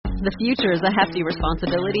The future is a hefty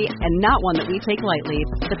responsibility and not one that we take lightly.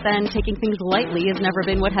 But then taking things lightly has never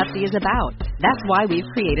been what Hefty is about. That's why we've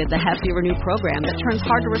created the Hefty Renew program that turns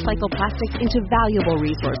hard-to-recycle plastics into valuable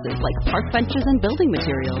resources like park benches and building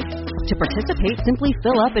materials. To participate, simply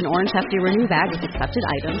fill up an orange Hefty Renew bag with accepted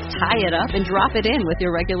items, tie it up, and drop it in with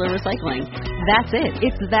your regular recycling. That's it.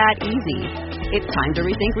 It's that easy. It's time to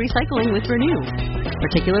rethink recycling with Renew.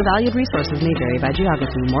 Particular valued resources may vary by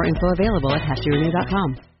geography. More info available at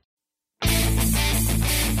heftyrenew.com.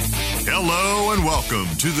 Hello and welcome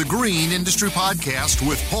to the Green Industry Podcast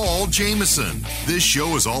with Paul Jameson. This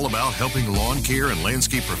show is all about helping lawn care and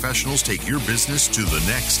landscape professionals take your business to the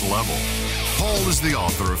next level. Paul is the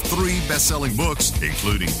author of 3 best-selling books,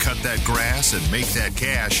 including Cut That Grass and Make That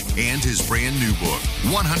Cash, and his brand new book,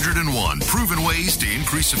 101 Proven Ways to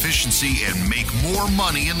Increase Efficiency and Make More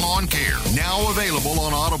Money in Lawn Care. Now available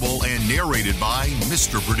on Audible and narrated by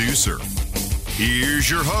Mr. Producer. Here's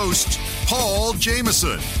your host, Paul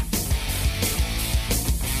Jameson.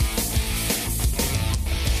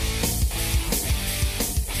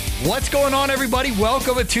 What's going on, everybody?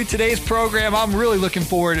 Welcome to today's program. I'm really looking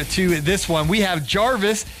forward to this one. We have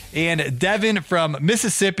Jarvis and Devin from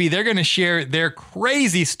Mississippi. They're going to share their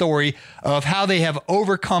crazy story of how they have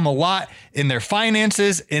overcome a lot in their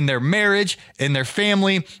finances, in their marriage, in their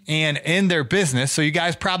family, and in their business. So you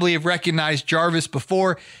guys probably have recognized Jarvis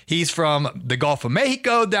before. He's from the Gulf of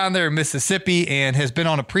Mexico down there in Mississippi and has been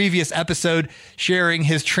on a previous episode sharing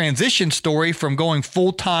his transition story from going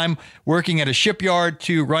full-time working at a shipyard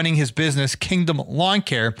to running his business, Kingdom Lawn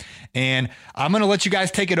Care. And I'm going to let you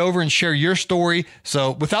guys take it over and share your story.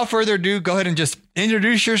 So without further ado, go ahead and just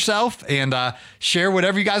introduce yourself and share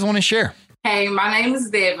whatever you guys want to share. Hey, my name is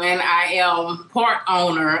Devin. I am part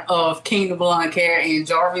owner of Kingdom Lawn Care, and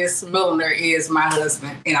Jarvis Milner is my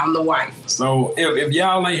husband, and I'm the wife. So if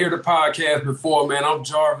y'all ain't heard the podcast before, man, I'm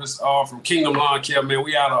Jarvis from Kingdom Lawn Care, man.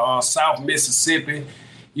 We out of South Mississippi.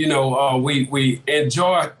 You know, we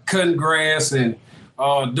enjoy cutting grass and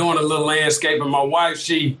doing a little landscaping. My wife,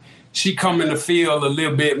 she come in the field a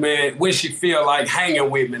little bit, man, when she feel like hanging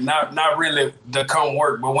with me. Not really to come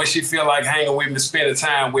work, but when she feel like hanging with me, spending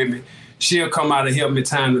time with me, she'll come out and help me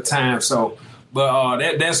time to time. So, but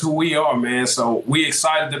that's who we are, man. So we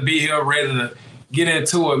excited to be here, ready to get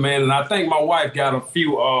into it, man. And I think my wife got a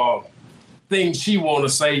few things she want to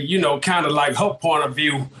say, you know, kind of like her point of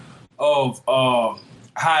view of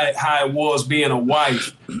how it was being a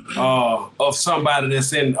wife of somebody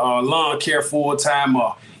that's in lawn care full time,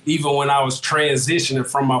 or even when I was transitioning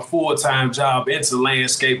from my full-time job into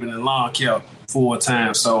landscaping and lawn care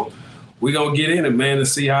full-time. So we're going to get in it, man, and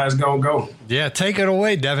see how it's going to go. Yeah, take it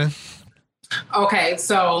away, Devin. Okay,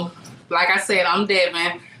 so like I said, I'm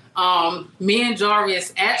Devin. Me and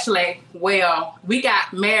Jarvis actually, we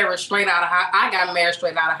got married straight out of I got married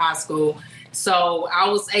straight out of high school. So I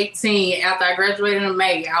was 18. After I graduated in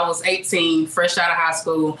May, I was 18, fresh out of high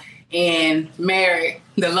school, and married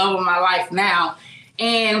the love of my life now.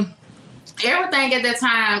 And everything at that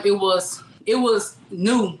time, it was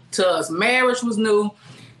new to us. Marriage was new.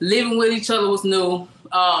 Living with each other was new.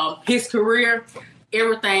 His career,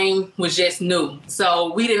 everything was just new.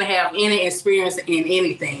 So we didn't have any experience in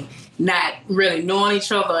anything, not really knowing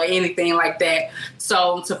each other or anything like that.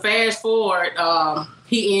 So to fast forward,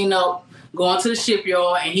 he ended up going to the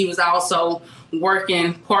shipyard, and he was also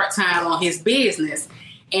working part-time on his business.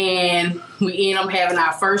 And we ended up having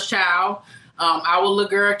our first child, our little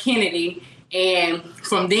girl, Kennedy. And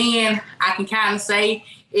from then, I can kind of say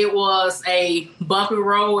it was a bumpy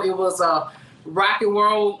road. It was a rocky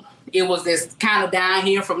road. It was this kind of down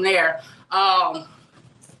here from there. Paul,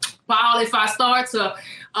 if I start to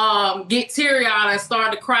get teary-eyed and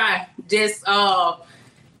start to cry, just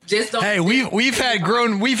don't. Hey, we've had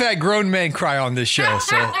grown men cry on this show,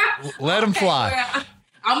 so let them fly. Well,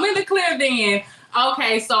 I'm in the clear then.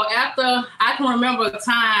 Okay, so after I can remember a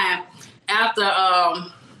time after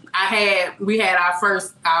we had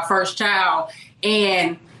our first child,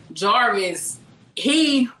 and Jarvis,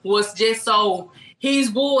 he was just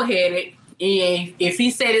he's bullheaded, and if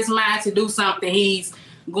he set his mind to do something, he's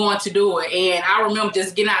going to do it. And I remember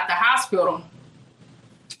just getting out the hospital,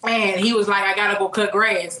 and he was like, I gotta go cut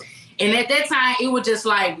grass. And at that time, it was just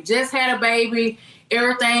like, just had a baby,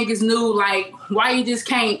 everything is new, like, why you just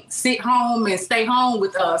can't sit home and stay home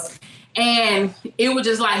with us? And it was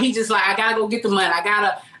just like, he just like, I gotta go get the money. I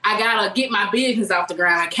gotta get my business off the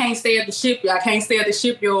ground. I can't stay at the shipyard. I can't stay at the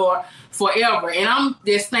shipyard forever. And I'm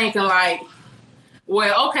just thinking like,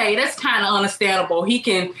 well, okay, that's kind of understandable. He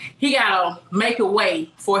gotta make a way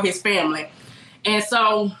for his family. And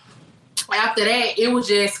so after that, it was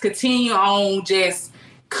just continue on just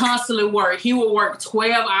constantly work. He would work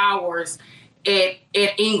 12 hours at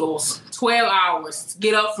Ingles, 12 hours,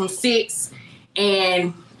 get up from 6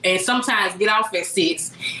 and sometimes get off at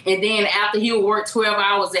 6. And then after he would work 12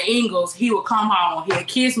 hours at Ingles, he would come home. He'd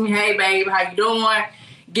kiss me, hey, babe, how you doing?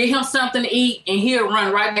 Get him something to eat, and he'll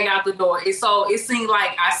run right back out the door. And so it seemed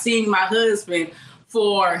like I seen my husband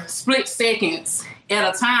for split seconds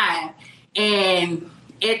at a time. And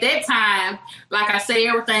at that time, like I say,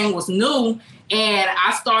 everything was new, and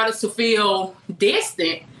I started to feel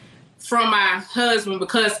distant from my husband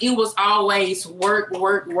because it was always work.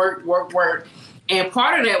 And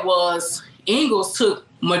part of that was Ingles took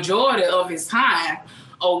majority of his time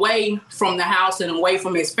away from the house and away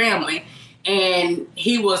from his family. And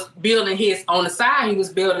he was building his, on the side, he was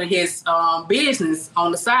building his business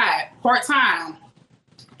on the side, part-time.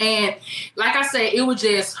 And like I said, it was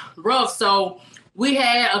just rough. So we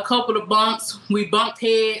had a couple of bumps. We bumped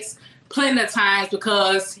heads plenty of times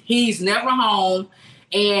because he's never home.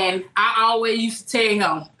 And I always used to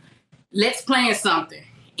tell him, let's plan something.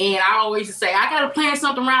 And I always used to say, I got to plan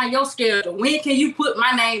something around your schedule. When can you put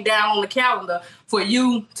my name down on the calendar for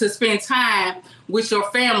you to spend time with your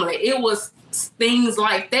family? It was things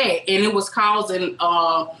like that. And it was causing a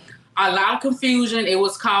lot of confusion. It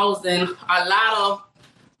was causing a lot of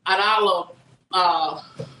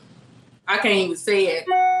I can't even say it,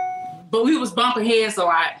 but we was bumping heads a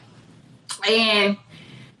lot. And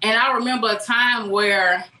I remember a time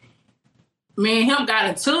where me and him got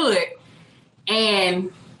into it,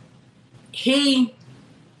 and I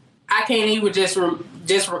can't even just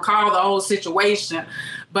recall the whole situation,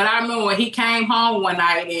 but I remember when he came home one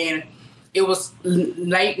night, and it was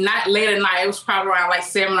late at night. It was probably around like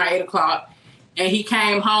 7 or 8 o'clock, and he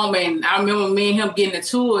came home, and I remember me and him getting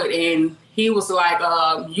into it, and he was like,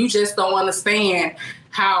 you just don't understand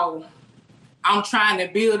how I'm trying to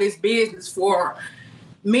build this business for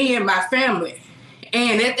me and my family.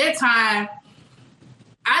 And at that time,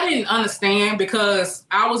 I didn't understand because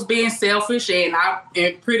I was being selfish, and I'm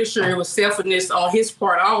pretty sure it was selfishness on his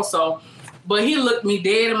part also. But he looked me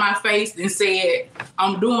dead in my face and said,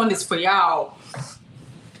 I'm doing this for y'all.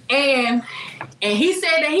 And he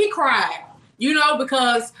said that he cried,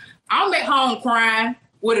 because I'm at home crying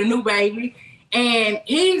with a new baby, and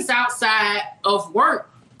he's outside of work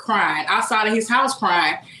crying, outside of his house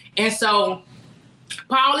crying. And so,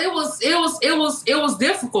 Paul, it was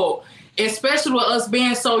difficult, especially with us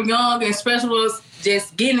being so young, and especially with us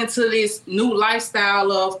just getting into this new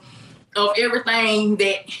lifestyle of everything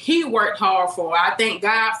that he worked hard for. I thank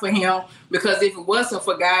God for him, because if it wasn't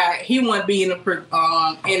for God, he wouldn't be in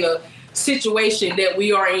a situation that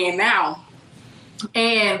we are in now.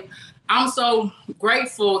 And I'm so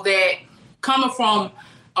grateful that coming from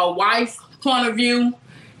a wife point of view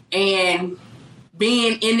and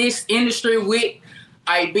being in this industry with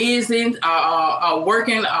a business, a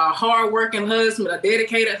hard-working husband, a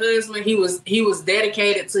dedicated husband. He was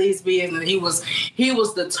dedicated to his business. He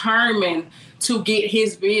was determined to get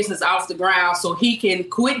his business off the ground so he can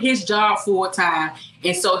quit his job full-time,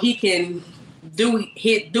 and so he can do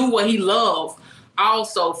what he loves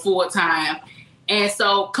also full-time. And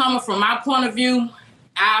so coming from my point of view,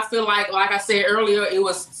 I feel like I said earlier, it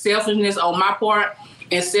was selfishness on my part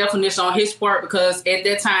and selfishness on his part, because at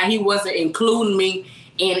that time he wasn't including me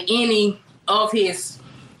in any of his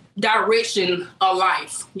direction of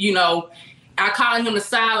life. I call him the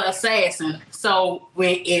silent assassin. So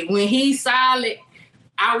when he's silent,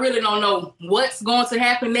 I really don't know what's going to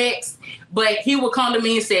happen next. But he would come to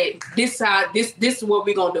me and say, "This is what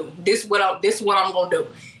we're gonna do. This is what I'm gonna do."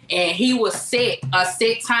 And he would set a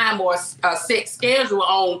set time or a set schedule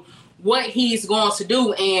on what he's going to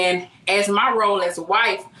do. And as my role as a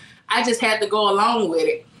wife, I just had to go along with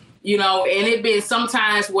it, and it been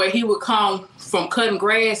sometimes where he would come from cutting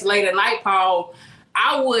grass late at night, Paul.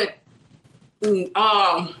 I would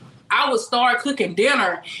start cooking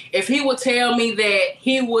dinner if he would tell me that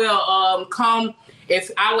he will come.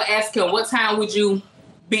 If I would ask him, what time would you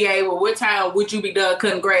be done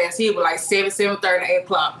cutting grass? He would like 7:30, 8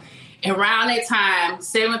 o'clock. And around that time,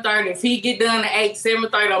 7:30, if he get done at 8,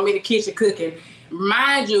 7:30, I'm in the kitchen cooking.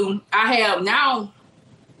 Mind you,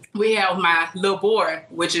 we have my little boy,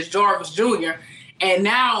 which is Jarvis Jr. And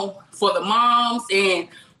now for the moms and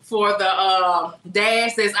for the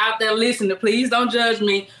dads that's out there listening, please don't judge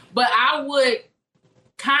me, but I would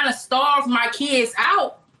kind of starve my kids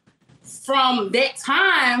out from that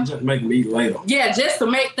time. Just make them eat later. Yeah, just to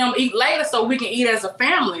make them eat later so we can eat as a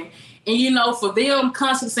family. And, for them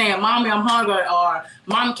constantly saying, Mommy, I'm hungry, or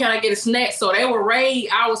Mommy, can I get a snack? So they would raid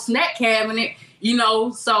our snack cabinet,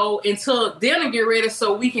 so until dinner get ready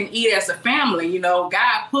so we can eat as a family.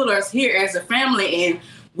 God put us here as a family, and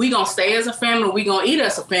we gonna stay as a family. We gonna eat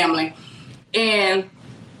as a family. And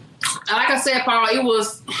like I said, Paul,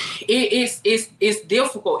 it's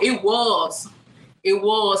difficult. It was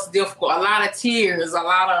difficult. A lot of tears, a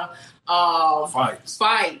lot of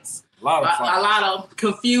fights, a lot of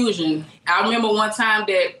confusion. I remember one time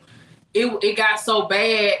that it got so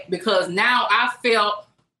bad because now I felt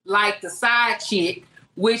like the side chick,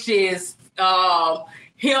 which is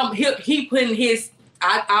him. He putting his.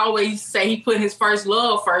 I always say he put his first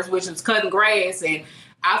love first, which is cutting grass, and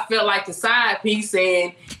I felt like the side piece,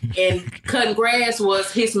 and cutting grass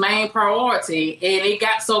was his main priority. And it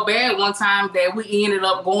got so bad one time that we ended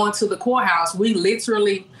up going to the courthouse. We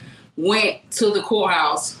literally went to the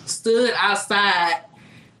courthouse, stood outside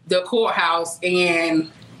the courthouse, and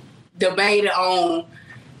debated on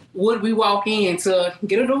would we walk in to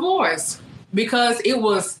get a divorce, because it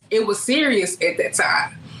was serious at that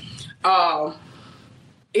time.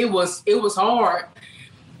 It was hard,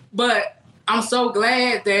 but I'm so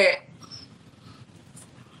glad that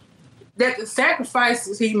the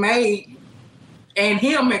sacrifices he made, and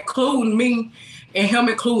him including me, and him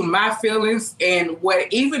including my feelings, and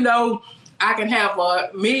even though I can have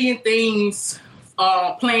a million things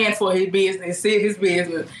planned for his business,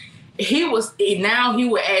 he would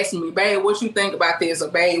ask me, babe, what you think about this? Or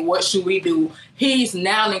babe, what should we do? He's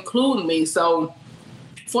now including me. So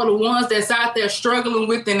for the ones that's out there struggling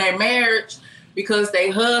within their marriage because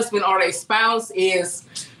their husband or their spouse is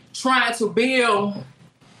trying to build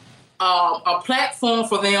a platform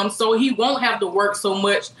for them so he won't have to work so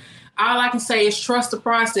much, all I can say is trust the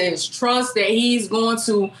process. Trust that he's going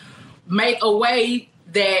to make a way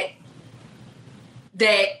that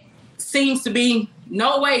seems to be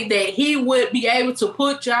no way that he would be able to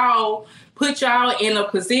put y'all in a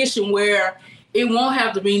position where it won't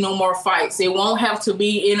have to be no more fights. It won't have to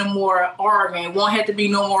be any more arguing. It won't have to be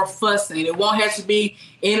no more fussing. It won't have to be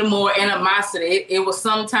any more animosity. It was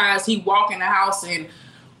sometimes he walk in the house and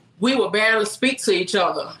we would barely speak to each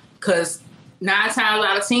other, because 9 times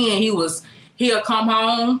out of 10 he'll come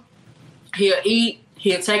home, he'll eat,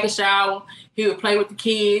 he'll take a shower, he would play with the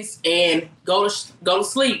kids and go to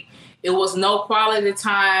sleep. It was no quality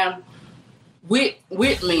time with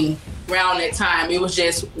me around that time. It was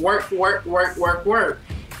just work.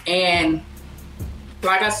 And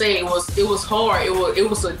like I said, it was hard. It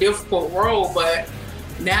was a difficult road, but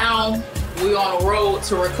now we're on the road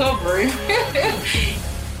to recovery.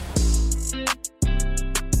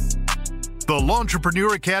 The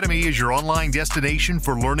Lawntrepreneur Academy is your online destination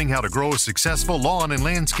for learning how to grow a successful lawn and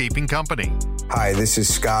landscaping company. Hi, this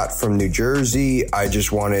is Scott from New Jersey. I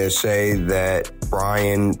just want to say that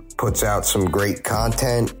Brian puts out some great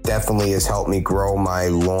content. Definitely has helped me grow my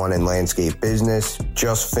lawn and landscape business.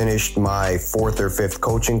 Just finished my 4th or 5th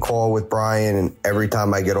coaching call with Brian, and every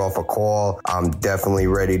time I get off a call, I'm definitely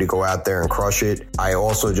ready to go out there and crush it. I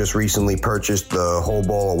also just recently purchased the whole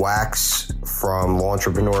ball of wax from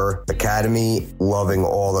Lawntrepreneur Academy. Loving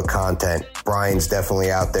all the content. Brian's definitely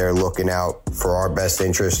out there looking out for our best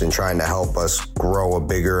interest and trying to help us grow a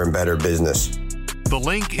bigger and better business. The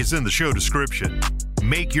link is in the show description.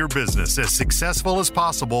 Make your business as successful as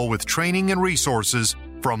possible with training and resources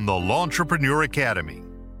from the Lawntrepreneur Academy.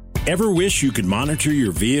 Ever wish you could monitor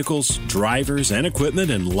your vehicles, drivers, and equipment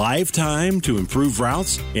in live time to improve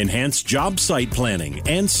routes, enhance job site planning,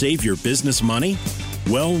 and save your business money?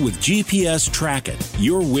 Well, with GPS Trackit,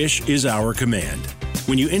 your wish is our command.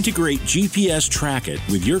 When you integrate GPS Trackit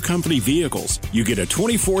with your company vehicles, you get a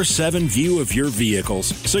 24/7 view of your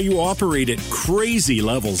vehicles, so you operate at crazy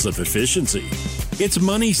levels of efficiency. It's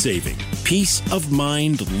money-saving, peace of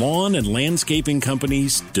mind lawn and landscaping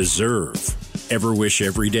companies deserve. Ever wish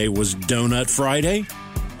every day was Donut Friday?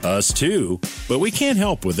 Us too, but we can't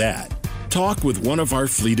help with that. Talk with one of our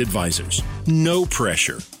fleet advisors. No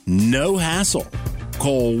pressure, no hassle.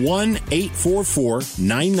 Call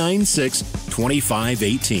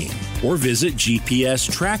 1-844-996-2518 or visit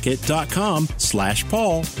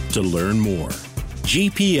gpstrackit.com/Paul to learn more.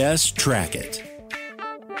 GPS Trackit.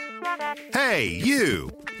 Hey, you.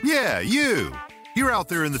 Yeah, you. You're out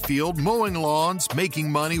there in the field mowing lawns,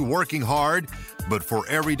 making money, working hard, but for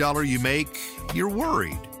every dollar you make, you're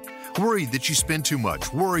worried. Worried that you spend too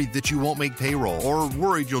much, worried that you won't make payroll, or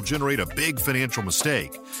worried you'll generate a big financial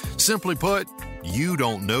mistake. Simply put, you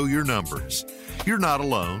don't know your numbers. You're not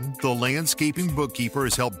alone. The Landscaping Bookkeeper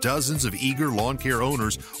has helped dozens of eager lawn care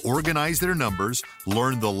owners organize their numbers,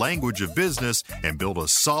 learn the language of business, and build a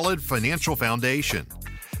solid financial foundation.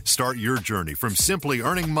 Start your journey from simply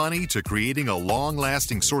earning money to creating a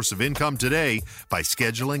long-lasting source of income today by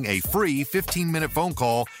scheduling a free 15-minute phone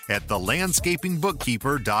call at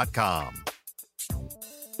thelandscapingbookkeeper.com.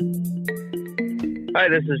 Hi,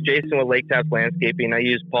 this is Jason with Lake Taps Landscaping. I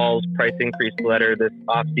used Paul's price increase letter this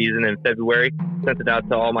off-season in February, sent it out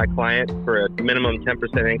to all my clients for a minimum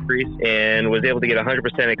 10% increase, and was able to get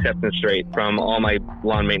 100% acceptance rate from all my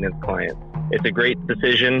lawn maintenance clients. It's a great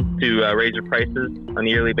decision to raise your prices on a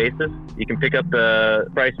yearly basis. You can pick up the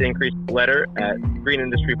price increase letter at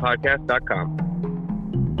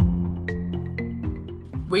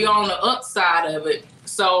greenindustrypodcast.com. We on the upside of it.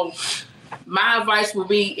 So my advice would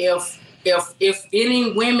be if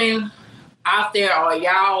any women out there or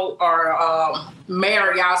y'all are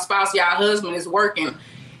married, y'all spouse, y'all husband is working,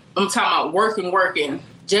 I'm talking about working,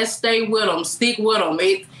 just stay with them, stick with them.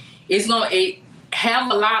 It's going to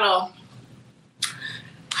have a lot of,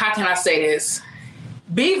 how can I say this?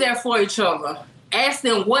 Be there for each other. Ask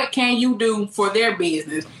them what can you do for their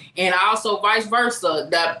business. And also vice versa.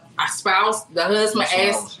 The spouse, the husband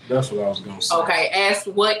asks. That's what I was going to say. Okay, ask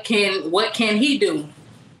what can he do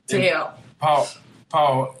to help.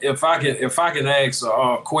 Paul, if I can ask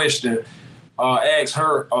a question, ask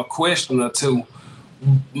her a question or two.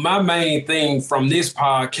 My main thing from this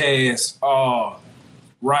podcast,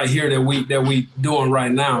 right here that we doing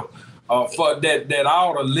right now, for that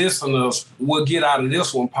all the listeners will get out of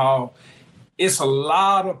this one, Paul. It's a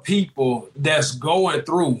lot of people that's going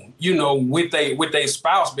through, with their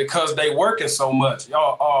spouse because they working so much. They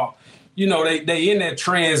in that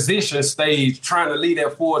transition stage trying to leave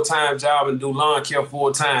that full-time job and do lawn care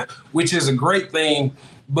full-time, which is a great thing.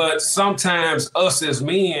 But sometimes us as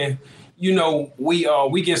men,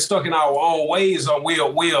 we get stuck in our own ways, or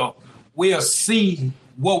we'll see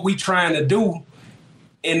what we trying to do,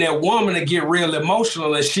 and that woman to get real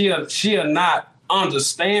emotional, and she'll not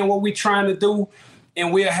understand what we trying to do,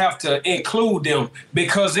 and we'll have to include them,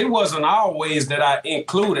 because it wasn't always that I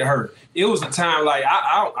included her. It was a time like,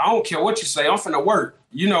 I don't care what you say, I'm finna work,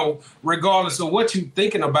 regardless of what you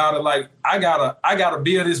thinking about it. Like, I gotta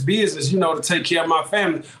build this business, to take care of my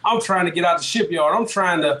family. I'm trying to get out the shipyard. I'm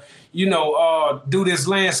trying to, do this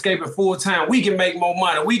landscaping full time. We can make more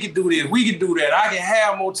money. We can do this. We can do that. I can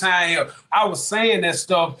have more time here. I was saying that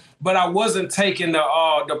stuff, but I wasn't taking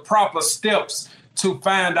the proper steps to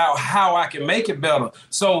find out how I can make it better.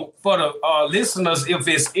 So for the listeners, if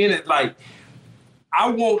it's in it, like, I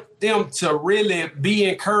want them to really be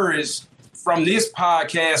encouraged from this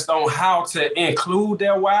podcast on how to include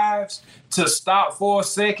their wives, to stop for a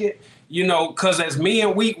second, because as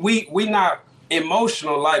men, we not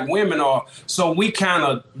emotional like women are. So we kind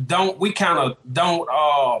of don't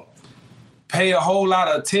pay a whole lot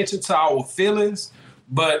of attention to our feelings,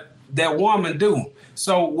 but that woman do.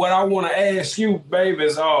 So what I want to ask you, babe,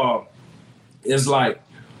 is like,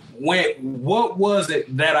 what was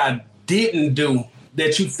it that I didn't do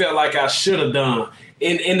that you felt like I should have done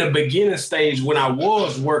in the beginning stage when I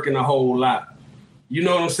was working a whole lot? You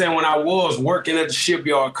know what I'm saying? When I was working at the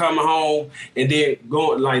shipyard, coming home and then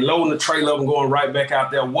going, like, loading the trailer up and going right back out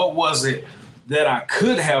there. What was it that I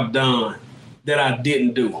could have done that I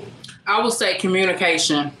didn't do? I would say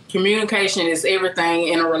communication. Communication is everything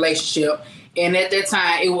in a relationship. And at that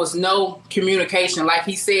time, it was no communication. Like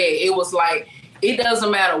he said, it was like, it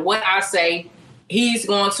doesn't matter what I say, he's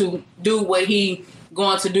going to do what he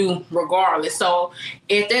going to do regardless. So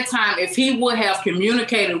at that time, if he would have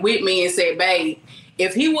communicated with me and said, babe,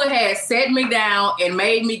 if he would have set me down and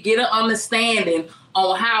made me get an understanding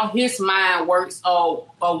on how his mind works, or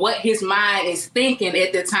what his mind is thinking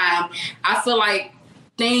at the time, I feel like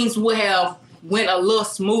things would have went a little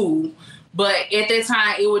smooth. But at that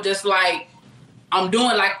time, it was just like, I'm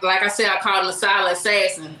doing, like I said, I call him a silent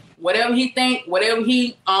assassin. Whatever he think, whatever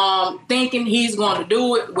he thinking, he's going to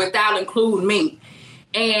do it without including me.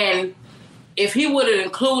 And if he would have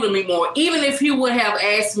included me more, even if he would have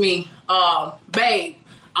asked me, babe,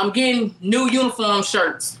 I'm getting new uniform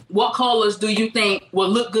shirts. What colors do you think will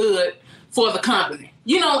look good for the company?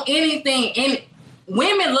 Anything.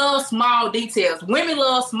 Women love small details. Women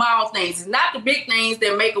love small things. It's not the big things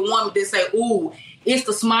that make a woman just say, ooh, it's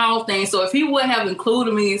the small things. So if he would have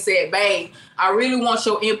included me and said, babe, I really want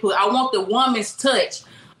your input. I want the woman's touch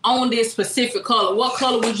on this specific color. What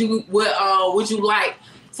color would you like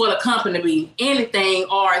for the company to be? Anything.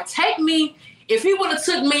 Or take me, if he would have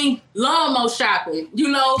took me lawnmower shopping, take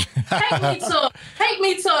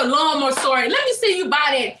me to a lawnmower store. Let me see you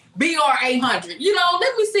buy that BR800.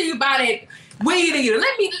 Let me see you buy that weed eater.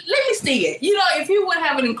 Let me see it. If he would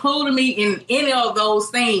have included me in any of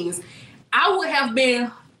those things, I would have been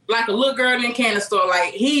like a little girl in a candy store.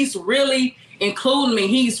 Like, he's really including me.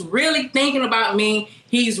 He's really thinking about me.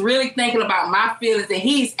 He's really thinking about my feelings, and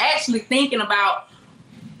he's actually thinking about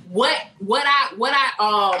what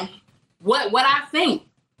I think.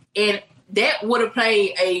 And that would have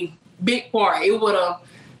played a big part. It would have.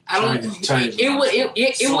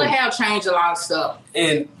 It would have changed a lot of stuff.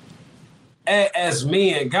 And as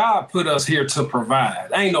men, God put us here to provide.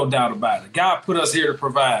 Ain't no doubt about it. God put us here to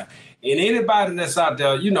provide. And anybody that's out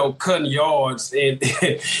there, cutting yards in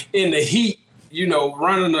the heat,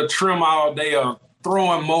 running a trim all day or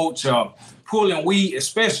throwing mulch or pulling weed,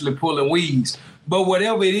 especially pulling weeds. But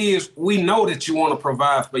whatever it is, we know that you want to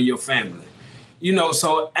provide for your family.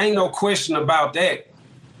 So ain't no question about that.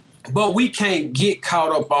 But we can't get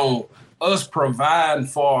caught up on us providing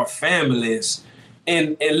for our families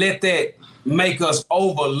and let that make us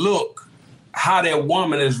overlook how that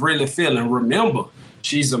woman is really feeling. Remember,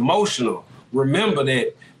 she's emotional. Remember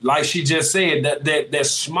that, like she just said, that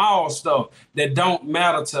small stuff that don't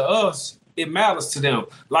matter to us, it matters to them.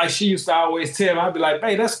 Like she used to always tell me, I'd be like,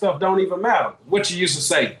 hey, that stuff don't even matter. What you used to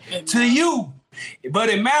say to you, but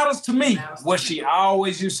it matters to me. What she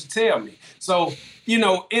always used to tell me. So,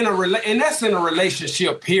 and that's in a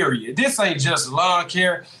relationship period. This ain't just lawn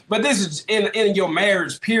care, but this is in your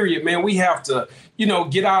marriage period, man. We have to,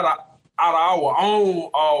 get out of our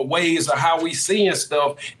own ways of how we seeing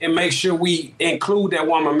stuff and make sure we include that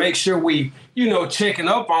woman, make sure we, checking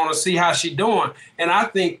up on her, see how she doing. And I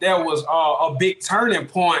think that was a big turning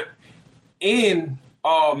point in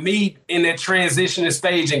me in that transitioning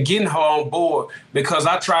stage and getting her on board, because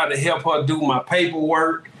I tried to help her do my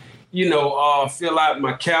paperwork, fill out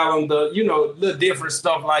my calendar, little different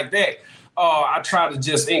stuff like that. I try to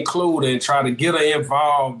just include her and try to get her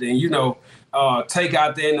involved and, take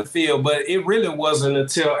out there in the field. But it really wasn't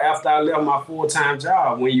until after I left my full-time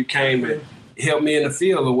job when you came and helped me in the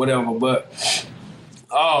field or whatever. But,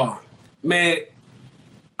 man,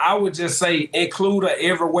 I would just say include her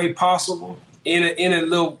every way possible in a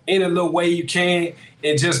little way you can,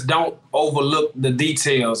 and just don't overlook the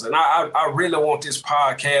details. And I really want this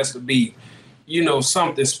podcast to be,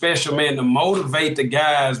 something special, man, to motivate the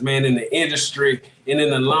guys, man, in the industry and in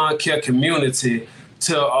the lawn care community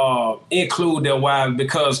to include their wives,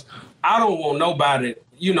 because I don't want nobody,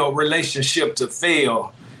 relationship to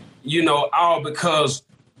fail, all because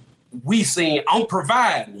we seen I'm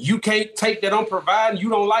providing. You can't take that I'm providing. You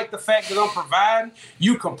don't like the fact that I'm providing.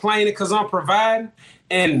 You complaining because I'm providing.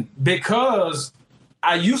 And because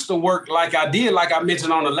I used to work like I did, like I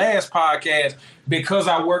mentioned on the last podcast, because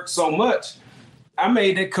I worked so much, I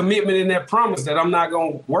made that commitment and that promise that I'm not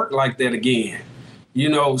going to work like that again.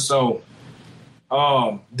 So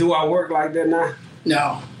do I work like that now?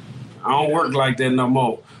 No. I don't work like that no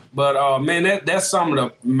more. But, man, that's some of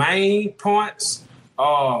the main points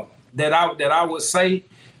that I would say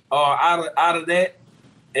out of that.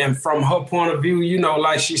 And from her point of view,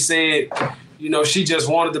 like she said, she just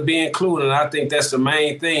wanted to be included. And I think that's the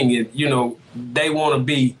main thing. And,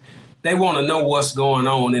 they want to know what's going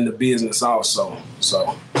on in the business also.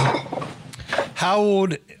 So, how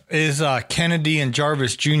old is Kennedy and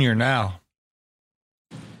Jarvis Jr. now?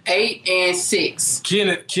 8 and 6.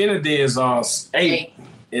 Kennedy is 8,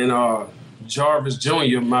 and Jarvis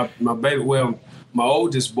Jr., my baby, my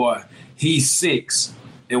oldest boy, he's 6,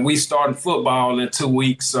 and we starting football in 2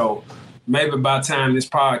 weeks. So maybe by the time this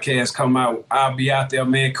podcast come out, I'll be out there,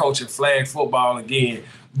 man, coaching flag football again.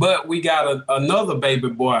 But we got another baby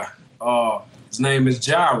boy. His name is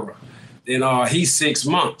Jira, and he's 6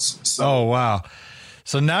 months. So. Oh, wow.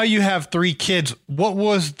 So now you have 3 kids. What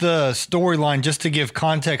was the storyline, just to give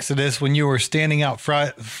context to this, when you were standing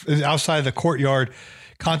outside the courtyard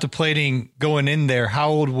contemplating going in there? How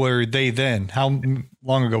old were they then? How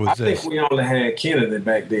long ago was this? I think we only had Kennedy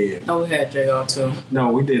back then. No, we had JR too.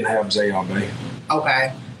 No, we didn't have JR, baby.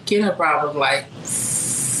 Okay. Kennedy probably like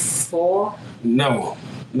 4.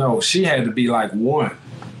 No, she had to be like 1.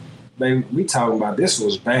 Baby, we talking about this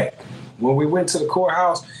was back when we went to the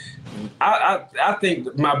courthouse. I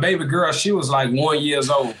think my baby girl, she was like 1 year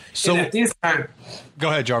old. So and at this time, go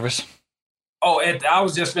ahead, Jarvis. I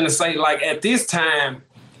was just going to say, like, at this time,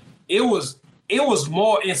 it was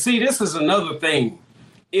more. And see, this is another thing.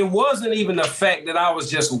 It wasn't even the fact that I was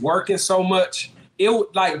just working so much. It was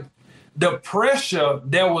like the pressure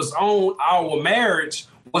that was on our marriage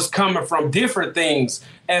was coming from different things.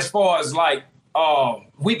 As far as like,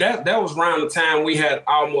 that was around the time we had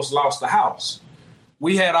almost lost the house.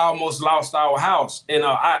 We had almost lost our house, and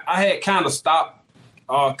I had kind of stopped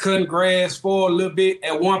cutting grass for a little bit.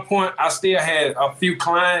 At one point, I still had a few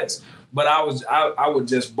clients, but I would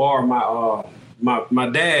just borrow my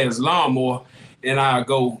dad's lawnmower, and I'd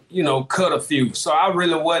go, cut a few. So I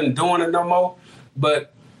really wasn't doing it no more.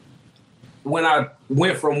 But when I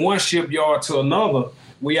went from one shipyard to another,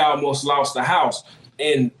 we almost lost the house,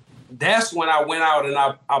 and that's when I went out and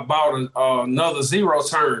I bought another zero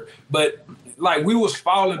turn. But like we was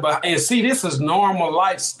falling behind. And see, this is normal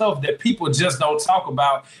life stuff that people just don't talk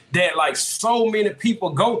about, that like so many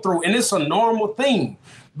people go through, and it's a normal thing.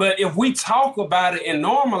 But if we talk about it and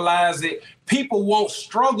normalize it, people won't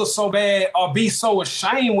struggle so bad or be so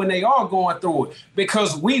ashamed when they are going through it,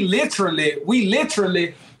 because we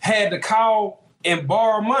literally had to call and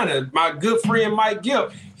borrow money. My good friend Mike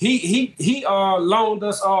Gibb, he loaned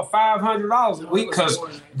us $500 a week, because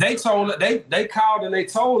they told they called and they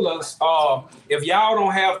told us if y'all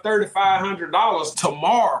don't have $3,500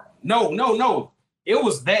 tomorrow. No, it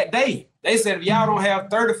was that day. They said if y'all don't have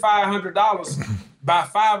 $3,500 by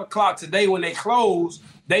 5 o'clock today when they close,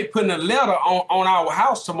 they putting a letter on our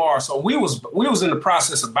house tomorrow. So we was in the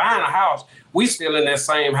process of buying a house. We still in that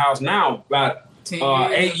same house now, about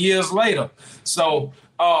 8 years later. So,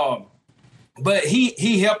 but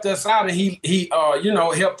he helped us out, and he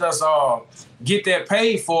helped us get that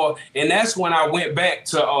paid for. And that's when I went back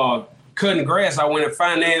to cutting grass. I went and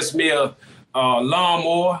financed me a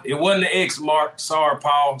lawnmower. It wasn't the X-Mark. Sorry,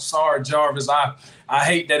 Paul. Sorry, Jarvis. I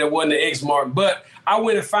hate that it wasn't the X-Mark, but I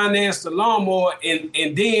went and financed the lawnmower, and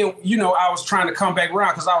then, I was trying to come back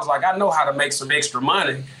around, because I was like, I know how to make some extra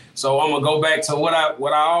money. So I'm gonna go back to what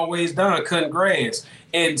I always done, cutting grass.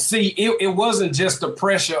 And see, it wasn't just the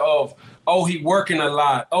pressure of, oh, he working a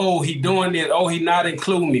lot, oh, he doing it, oh, he not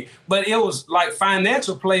including me. But it was like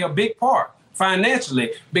financial play a big part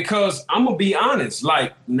financially, because I'm gonna be honest,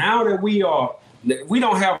 like now that we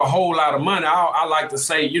don't have a whole lot of money. I like to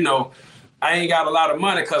say, I ain't got a lot of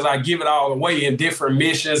money because I give it all away in different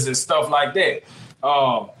missions and stuff like that.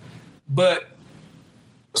 But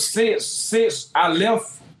since I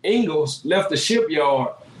left Ingalls, left the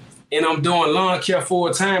shipyard, and I'm doing lawn care full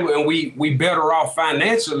time, and we better off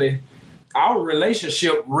financially, our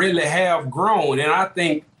relationship really have grown. And I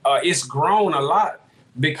think it's grown a lot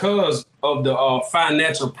because of the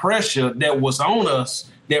financial pressure that was on us.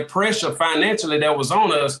 That pressure financially that was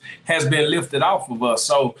on us has been lifted off of us.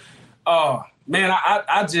 So, man,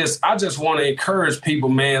 I just want to encourage people,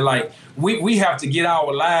 man. Like we have to get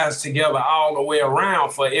our lives together all the way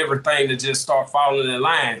around for everything to just start falling in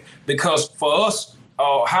line. Because for us,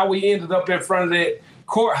 how we ended up in front of that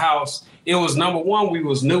courthouse, it was, number one, we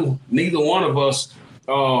was new. Neither one of us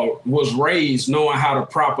was raised knowing how to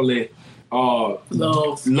properly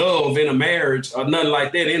love in a marriage or nothing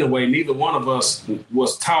like that anyway. Neither one of us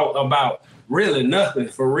was taught about really nothing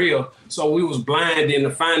for real. So we was blind in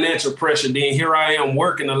the financial pressure. Then here I am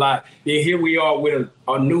working a lot. Then here we are with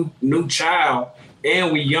a new child,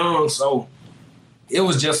 and we young. So it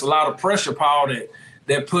was just a lot of pressure, Paul,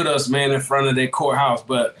 that put us, man, in front of that courthouse.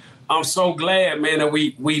 But I'm so glad, man, that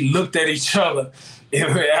we looked at each other.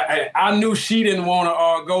 I knew she didn't want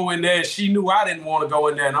to go in there. She knew I didn't want to go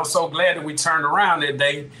in there. And I'm so glad that we turned around that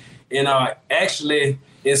day. And actually,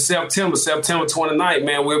 in September 29th,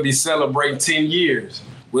 man, we'll be celebrating 10 years.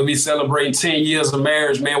 We'll be celebrating 10 years of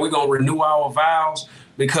marriage, man. We're going to renew our vows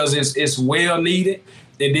because it's well needed.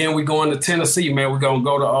 And then we're going to Tennessee, man. We're going to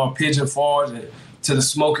go to Pigeon Forge and to the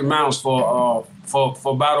Smoky Mountains for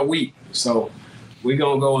about a week. So we're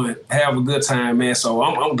going to go and have a good time, man. So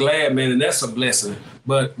I'm glad, man, and that's a blessing.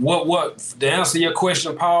 But what to answer your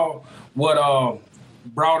question, Paul, what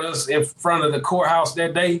brought us in front of the courthouse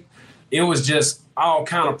that day, it was just all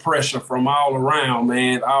kind of pressure from all around,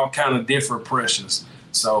 man, all kind of different pressures.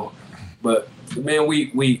 So, but, man,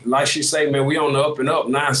 we like she say, man, we on the up and up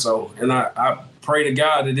now. So, and I pray to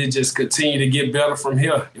God that it just continue to get better from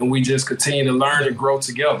here, and we just continue to learn and grow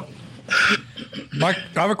together. Mike,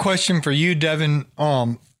 I have a question for you, Devin.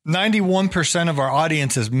 91% of our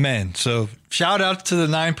audience is men. So shout out to the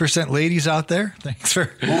 9% ladies out there. Thanks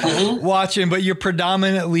for watching. But you're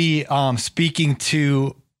predominantly speaking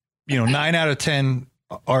to, 9 out of 10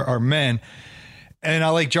 are men. And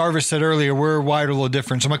like Jarvis said earlier, we're wired a little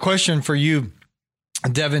different. So my question for you,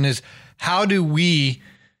 Devin, is how do we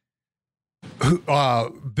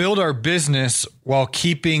build our business while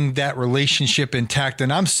keeping that relationship intact?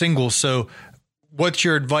 And I'm single, so what's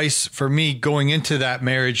your advice for me going into that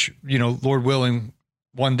marriage, Lord willing,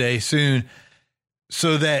 one day soon,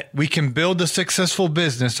 so that we can build a successful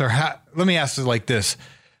business? Or let me ask it like this.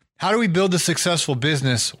 How do we build a successful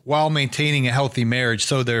business while maintaining a healthy marriage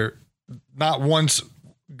so they're not one's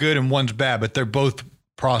good and one's bad, but they're both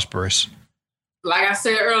prosperous? Like I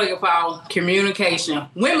said earlier, Paul, communication.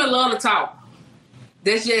 Women love to talk.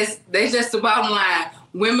 That's just the bottom line.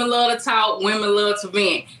 Women love to talk. Women love to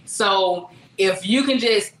vent. So if you can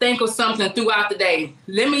just think of something throughout the day,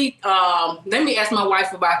 let me ask my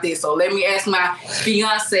wife about this, or let me ask my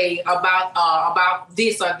fiance about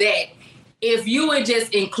this or that. If you would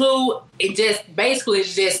just include and just basically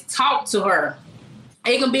just talk to her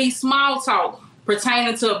It can be small talk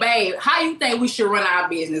pertaining to, babe, how you think we should run our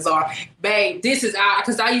business? Or, babe, this is our,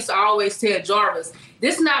 because I used to always tell Jarvis,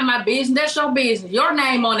 this is not my business, that's your business, your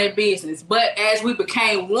name on that business. But as we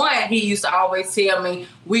became one, he used to always tell me,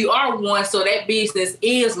 we are one, so that business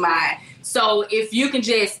is mine. So if you can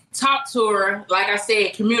just talk to her, like I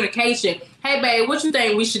said, communication, hey, babe, what you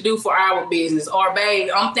think we should do for our business? Or, babe,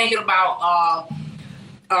 I'm thinking about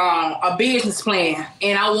a business plan,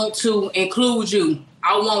 and I want to include you.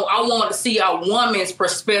 I want to see a woman's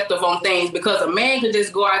perspective on things, because a man can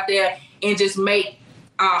just go out there and just make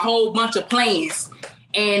a whole bunch of plans,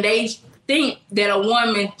 and they think that a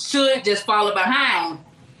woman should just follow behind,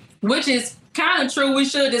 which is kind of true. We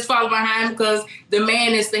should just follow behind because the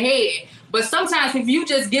man is the head. But sometimes if you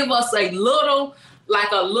just give us a little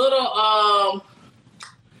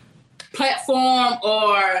platform,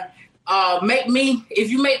 or if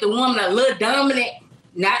you make the woman a little dominant,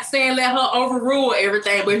 not saying let her overrule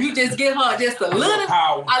everything, but if you just give her just a little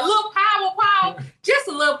power, just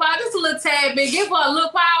a little tad bit, give her a little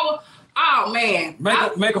power. Oh man,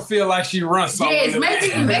 make her feel like she runs something. Yes,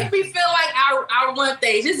 make me feel like I run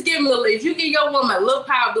things. Just give me a little. If you give your woman a little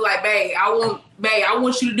power, be like, babe, I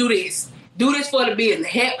want you to do this for the business.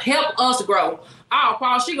 Help us grow. Oh,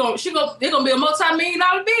 Paul, it's gonna be a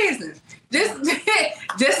multi-million-dollar business. Just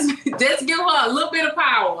give her a little bit of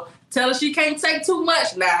power. Tell her she can't take too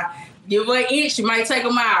much now. Give her an inch, she might take a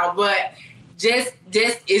mile. But it's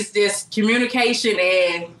just communication,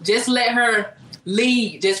 and just let her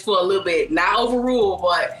lead just for a little bit. Not overrule,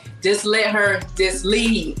 but just let her just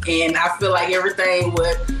lead. And I feel like everything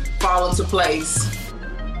would fall into place.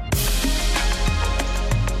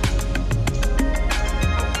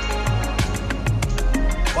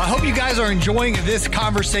 Well, I hope you guys are enjoying this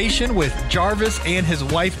conversation with Jarvis and his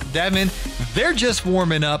wife, Devin. They're just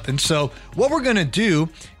warming up. And so what we're going to do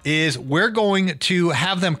is we're going to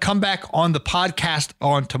have them come back on the podcast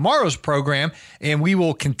on tomorrow's program, and we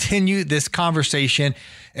will continue this conversation.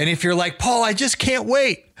 And if you're like, Paul, I just can't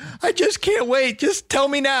wait. Just tell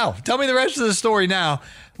me now. Tell me the rest of the story now.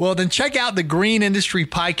 Well, then check out the Green Industry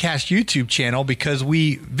Podcast YouTube channel, because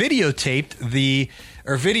we videotaped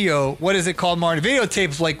what is it called, Marty?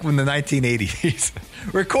 Videotapes like in the 1980s.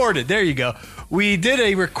 Recorded. There you go. We did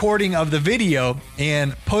a recording of the video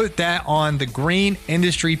and put that on the Green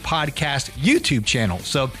Industry Podcast YouTube channel.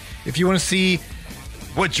 So if you want to see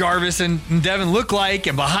what Jarvis and Devin look like,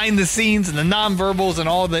 and behind the scenes and the nonverbals and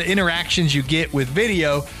all the interactions you get with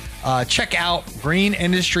video, check out Green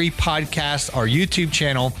Industry Podcast, our YouTube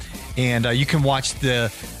channel, and you can watch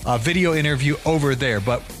the video interview over there.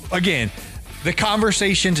 But again, the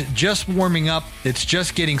conversation's just warming up. It's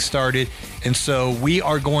just getting started. And so we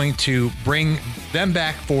are going to bring them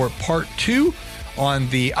back for part 2 on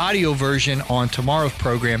the audio version on tomorrow's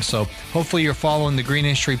program. So hopefully you're following the Green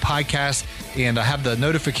Industry Podcast, and I have the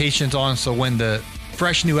notifications on, so when the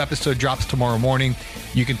fresh new episode drops tomorrow morning,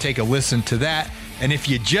 you can take a listen to that. And if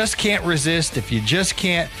you just can't resist, if you just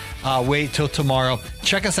can't wait till tomorrow,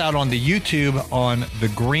 check us out on the YouTube, on the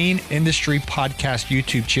Green Industry Podcast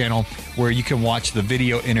YouTube channel, where you can watch the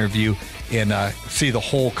video interview and see the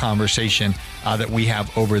whole conversation that we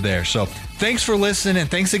have over there. So thanks for listening,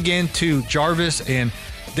 and thanks again to Jarvis and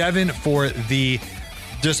Devin for the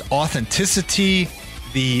just authenticity,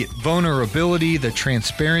 the vulnerability, the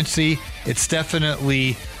transparency. It's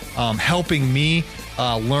definitely helping me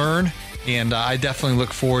learn. And I definitely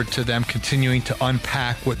look forward to them continuing to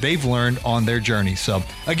unpack what they've learned on their journey. So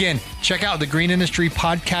again, check out the Green Industry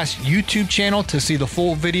Podcast YouTube channel to see the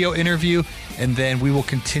full video interview. And then we will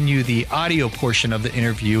continue the audio portion of the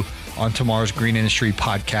interview on tomorrow's Green Industry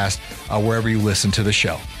Podcast, wherever you listen to the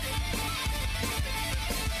show.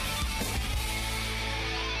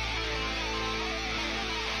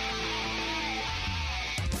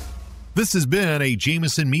 This has been a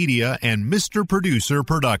Jameson Media and Mr. Producer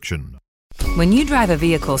production. When you drive a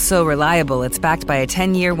vehicle so reliable it's backed by a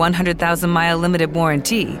 10-year, 100,000-mile limited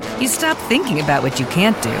warranty, you stop thinking about what you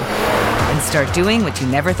can't do and start doing what you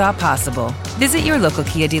never thought possible. Visit your local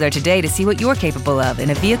Kia dealer today to see what you're capable of in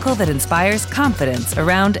a vehicle that inspires confidence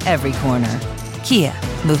around every corner. Kia,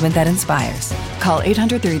 movement that inspires. Call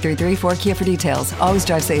 800-333-4KIA for details. Always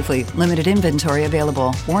drive safely. Limited inventory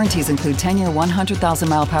available. Warranties include 10-year,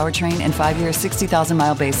 100,000-mile powertrain and 5-year,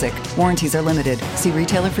 60,000-mile basic. Warranties are limited. See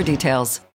retailer for details.